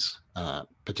companies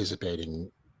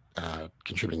participating,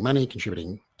 contributing money,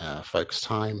 contributing folks'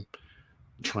 time,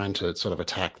 trying to sort of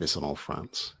attack this on all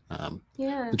fronts.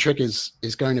 The trick is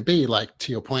going to be, like,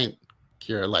 to your point,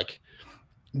 Kira, like,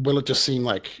 will it just seem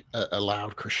like a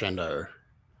loud crescendo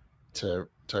to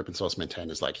open source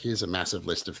maintainers? Like, here's a massive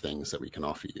list of things that we can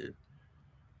offer you.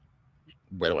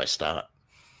 Where do I start?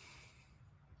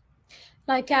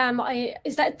 Like,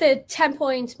 is that the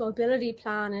 10-point mobility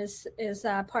plan is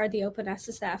part of the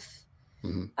OpenSSF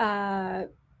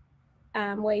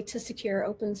way to secure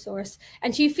open source?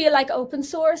 And do you feel like open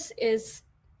source is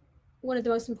one of the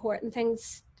most important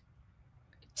things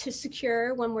to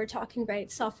secure when we're talking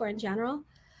about software in general?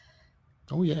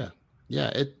 Oh yeah,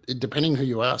 it depending who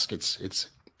you ask, it's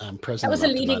present. That was a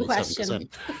leading question.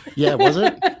 Yeah, was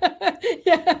it?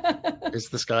 Yeah. Is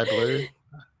the sky blue?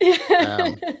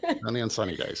 Only on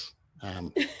sunny days.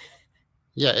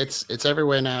 Yeah, it's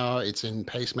everywhere now. It's in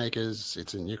pacemakers.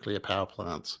 It's in nuclear power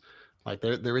plants. Like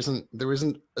there isn't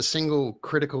a single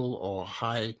critical or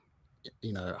high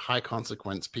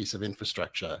consequence piece of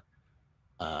infrastructure,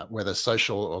 whether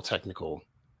social or technical,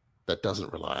 that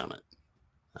doesn't rely on it.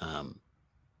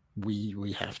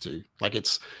 We have to, like,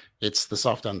 it's the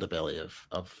soft underbelly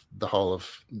of the whole of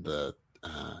the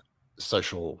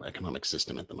social economic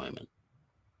system at the moment.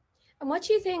 And what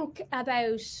do you think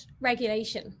about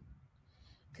regulation?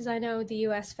 Because I know the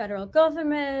US federal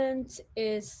government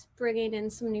is bringing in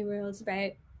some new rules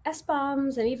about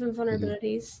SBOMs and even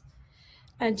vulnerabilities.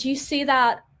 And do you see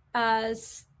that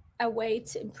as a way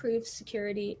to improve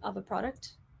security of a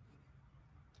product?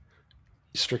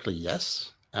 Strictly,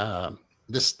 yes.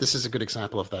 This is a good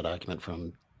example of that argument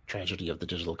from Tragedy of the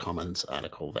Digital Commons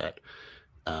article, that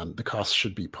the costs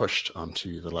should be pushed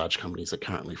onto the large companies that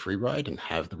currently free ride and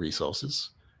have the resources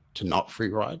to not free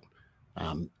ride.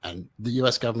 And the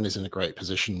US government is in a great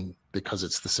position because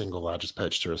it's the single largest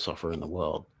purchaser of software in the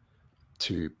world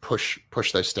to push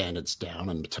those standards down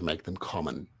and to make them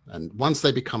common. And once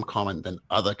they become common, then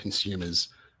other consumers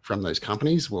from those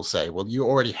companies will say, well, you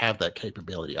already have that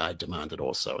capability, I demand it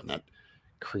also. And that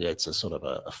creates a sort of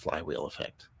a flywheel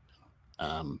effect.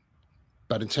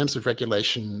 But in terms of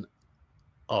regulation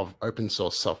of open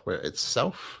source software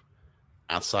itself,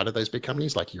 outside of those big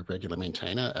companies, like your regular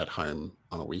maintainer at home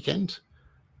on a weekend,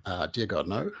 dear God,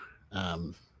 no.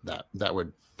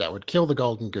 That would kill the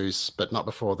golden goose, but not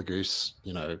before the goose,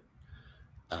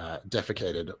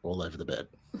 defecated all over the bed.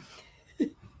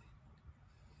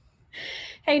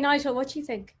 Hey, Nigel, what do you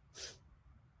think?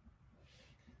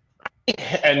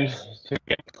 And to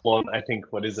get Claude, I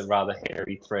think what is a rather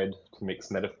hairy thread to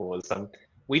mix metaphors,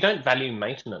 we don't value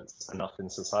maintenance enough in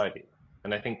society.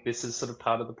 And I think this is sort of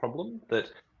part of the problem that,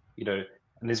 and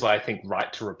this is why I think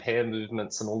right to repair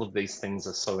movements and all of these things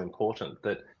are so important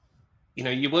that,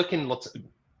 you work in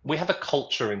we have a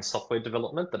culture in software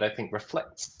development that I think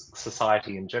reflects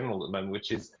society in general at the moment,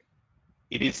 which is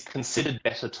it is considered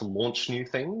better to launch new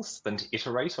things than to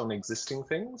iterate on existing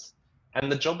things.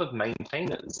 And the job of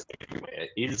maintainers everywhere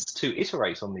is to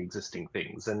iterate on the existing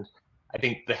things. And I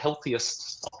think the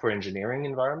healthiest software engineering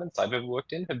environments I've ever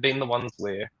worked in have been the ones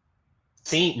where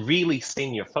really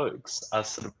senior folks are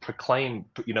sort of proclaimed,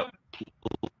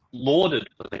 lauded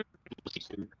for their ability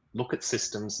to look at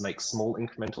systems, make small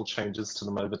incremental changes to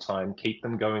them over time, keep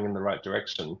them going in the right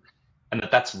direction, and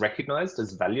that's recognized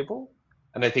as valuable.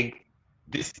 And I think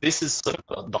this is sort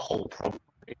of the whole problem.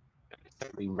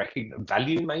 They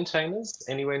value maintainers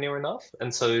anywhere near enough,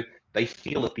 and so they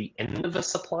feel at the end of a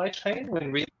supply chain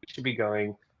when really we should be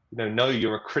going, no,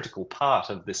 you're a critical part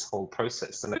of this whole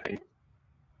process. And I think,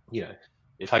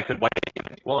 if I could wave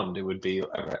a wand, it would be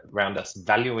around us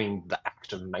valuing the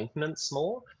act of maintenance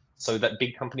more, so that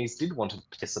big companies did want to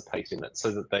participate in it,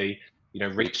 so that they,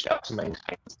 reached out to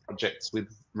maintain projects with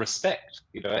respect.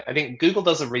 I think Google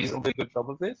does a reasonably good job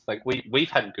of this. Like we've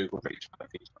had Google reach out a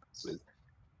few times with,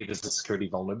 if there's a security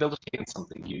vulnerability in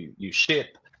something you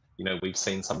ship, we've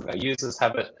seen some of our users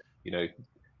have it,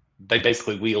 they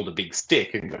basically wield a big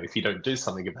stick and go, if you don't do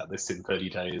something about this in 30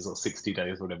 days or 60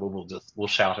 days, whatever, we'll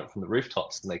shout it from the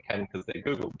rooftops, and they can because they're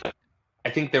Google. But I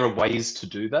think there are ways to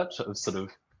do that, to sort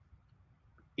of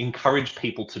encourage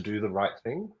people to do the right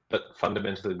thing, but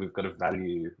fundamentally we've got to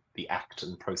value the act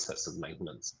and process of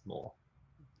maintenance more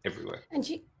everywhere. And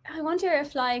I wonder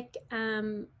if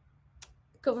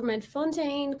government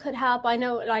funding could help. I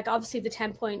know, obviously the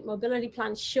 10-point mobility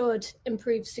plan should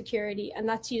improve security, and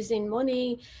that's using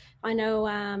money. I know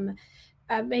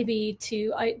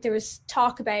there was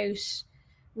talk about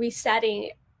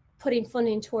putting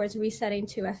funding towards resetting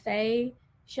 2FA,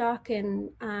 Jacques, in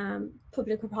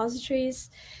public repositories.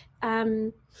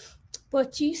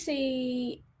 But do you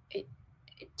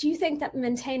think that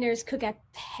maintainers could get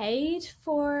paid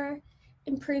for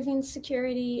improving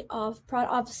security of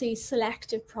obviously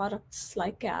selective products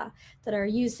that are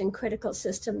used in critical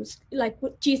systems?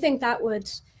 Do you think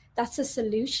that's a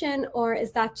solution, or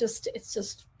is that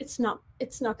it's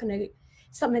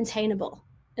not maintainable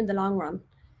in the long run?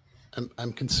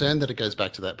 I'm concerned that it goes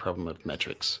back to that problem of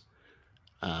metrics.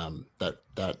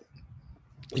 That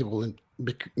it will,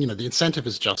 the incentive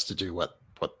is just to do what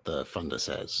the funder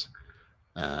says,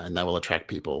 and that will attract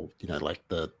people. Like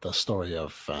the story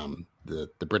of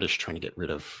the British trying to get rid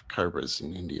of cobras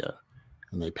in India,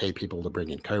 and they pay people to bring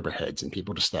in cobra heads, and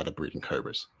people just started breeding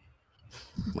cobras,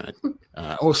 right?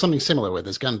 Or something similar where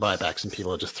there's gun buybacks and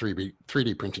people are just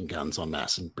 3D printing guns en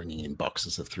masse and bringing in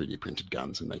boxes of 3D printed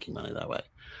guns and making money that way.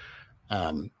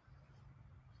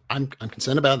 I'm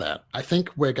concerned about that. I think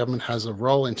where government has a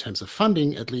role in terms of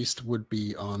funding, at least, would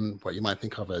be on what you might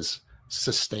think of as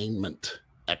sustainment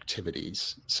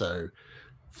activities. So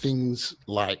things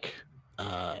like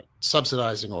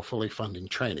subsidizing or fully funding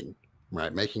training,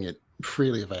 right? Making it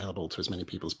freely available to as many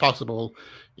people as possible,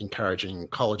 encouraging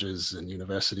colleges and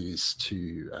universities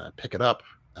to pick it up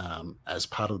as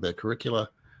part of their curricula.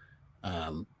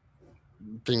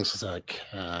 Things like,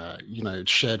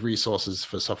 shared resources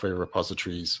for software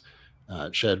repositories,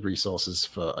 shared resources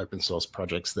for open source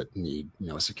projects that need,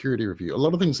 a security review. A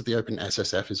lot of things that the Open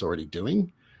SSF is already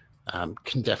doing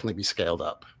can definitely be scaled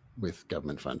up with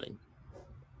government funding.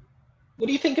 What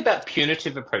do you think about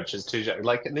punitive approaches too, Joe?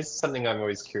 And this is something I'm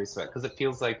always curious about, because it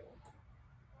feels like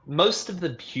most of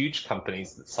the huge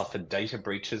companies that suffered data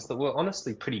breaches that were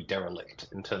honestly pretty derelict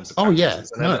in terms of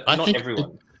practices. No, I think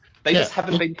everyone. They just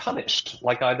haven't been punished,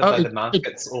 either by the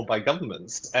markets or by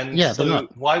governments. And so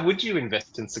why would you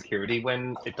invest in security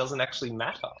when it doesn't actually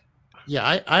matter?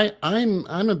 Yeah,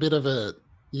 I'm a bit of a,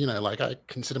 I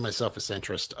consider myself a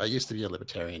centrist. I used to be a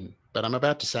libertarian, but I'm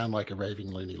about to sound like a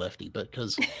raving loony lefty,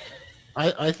 because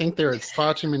I think there are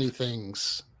far too many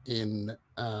things in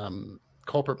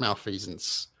corporate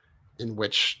malfeasance in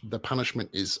which the punishment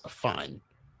is a fine,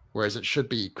 whereas it should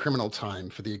be criminal time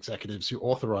for the executives who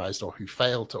authorized or who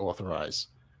failed to authorize,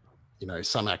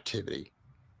 some activity.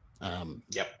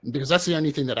 Because that's the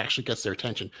only thing that actually gets their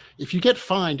attention. If you get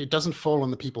fined, it doesn't fall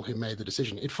on the people who made the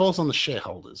decision. It falls on the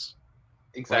shareholders.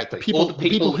 Exactly. Right? The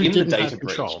people who in didn't the data have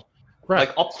breach. control. Right.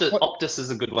 Like Optus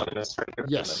is a good one in Australia.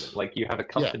 Yes. Like you have a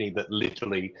company that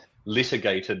literally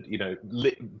litigated,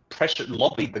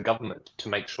 lobbied the government to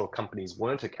make sure companies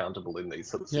weren't accountable in these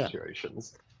sort of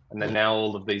situations. And then now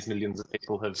all of these millions of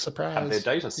people have their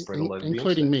data spread all over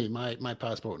including the me. My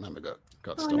passport number got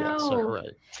Oh, stolen. no. So hooray.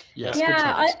 Yes,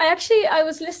 yeah, I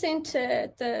was listening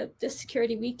to the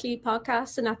Security Weekly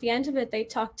podcast, and at the end of it, they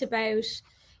talked about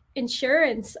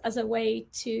insurance as a way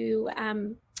to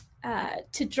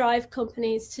drive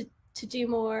companies to do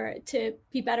more, to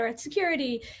be better at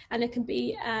security, and it can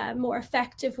be a more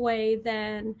effective way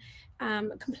than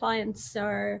compliance,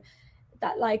 or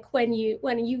that, like when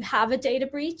you have a data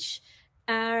breach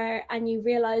and you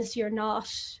realize you're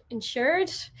not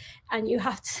insured and you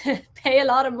have to pay a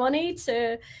lot of money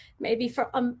to maybe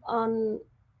on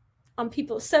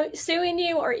people suing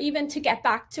you, or even to get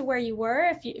back to where you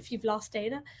were if you've lost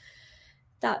data.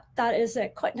 That is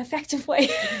quite an effective way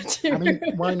to... I mean,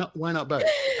 why not both?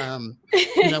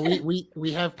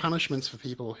 We have punishments for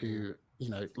people who,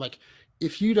 like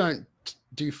if you don't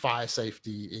do fire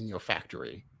safety in your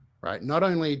factory, right? Not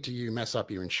only do you mess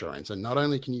up your insurance, and not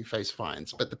only can you face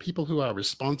fines, but the people who are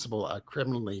responsible are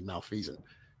criminally malfeasant.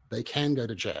 They can go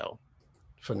to jail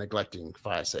for neglecting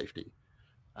fire safety.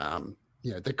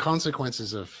 The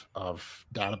consequences of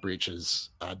data breaches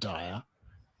are dire.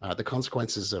 The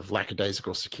consequences of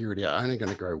lackadaisical security are only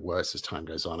going to grow worse as time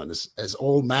goes on. And as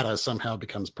all matter somehow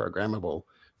becomes programmable,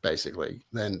 basically,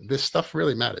 then this stuff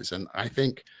really matters. And I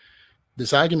think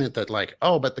this argument that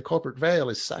but the corporate veil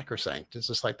is sacrosanct. It's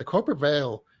just like the corporate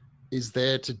veil is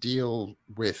there to deal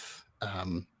with,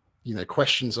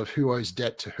 questions of who owes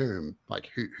debt to whom, like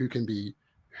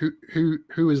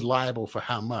who is liable for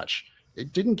how much.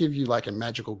 It didn't give you like a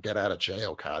magical get out of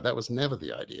jail card. That was never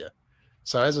the idea.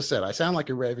 So as I said, I sound like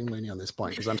a raving loony on this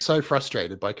point because I'm so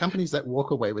frustrated by companies that walk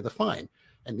away with a fine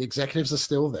and the executives are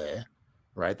still there,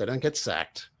 right? They don't get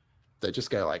sacked. They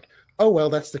just go like, oh, well,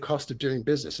 that's the cost of doing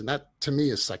business. And that to me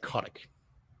is psychotic.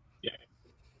 Yeah.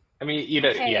 I mean,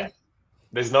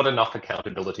 there's not enough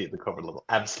accountability at the corporate level.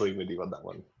 Absolutely with you on that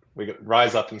one. We got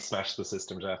rise up and smash the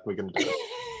system, Jack. We're going to do it.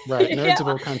 Right. Nerds of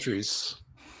all countries.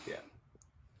 Yeah.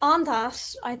 On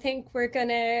that, I think we're going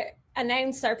to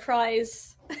announce our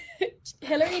prize.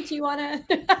 Hillary, do you want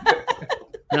to?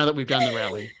 Now that we've done the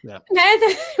rally, yeah. Now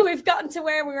that we've gotten to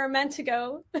where we were meant to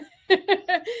go.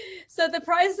 So the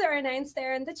prizes are announced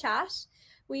there in the chat.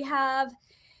 We have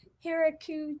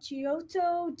Hiraku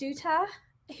Giotto Duta,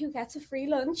 who gets a free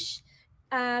lunch.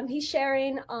 He's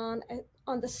sharing on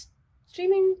the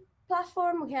streaming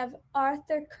platform. We have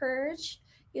Arthur Courage.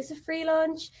 He has a free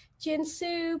lunch.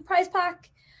 Jinsu prize pack.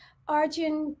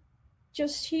 Arjun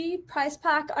Joshi prize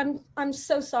pack. I'm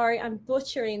so sorry. I'm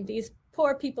butchering these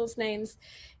poor people's names.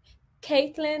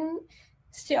 Caitlin.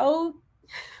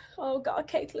 Oh God,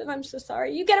 Caitlin, I'm so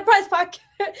sorry. You get a prize pack.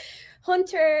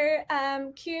 Hunter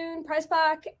Kuhn prize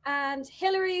pack, and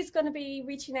Hillary's going to be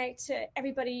reaching out to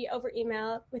everybody over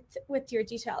email with your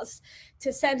details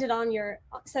to send it on to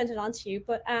you.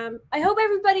 But I hope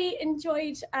everybody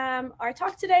enjoyed our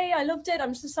talk today. I loved it.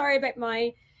 I'm so sorry about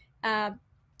my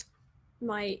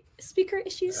speaker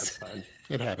issues. That's fine.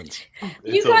 It happens.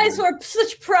 You guys were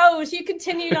such pros. You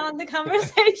continued on the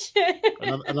conversation.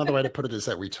 Another way to put it is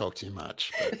that we talk too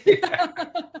much.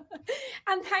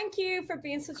 And thank you for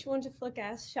being such wonderful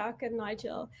guests, Shaka and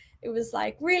Nigel. It was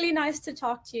really nice to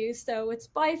talk to you. So it's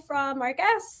bye from our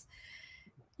guests.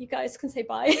 You guys can say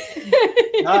bye.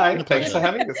 Hi, thanks for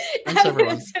having us. Thanks,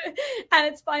 everyone. And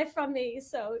it's bye from me.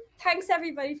 So thanks,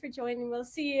 everybody, for joining. We'll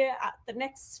see you at the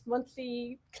next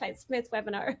monthly Cloudsmith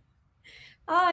webinar. Bye.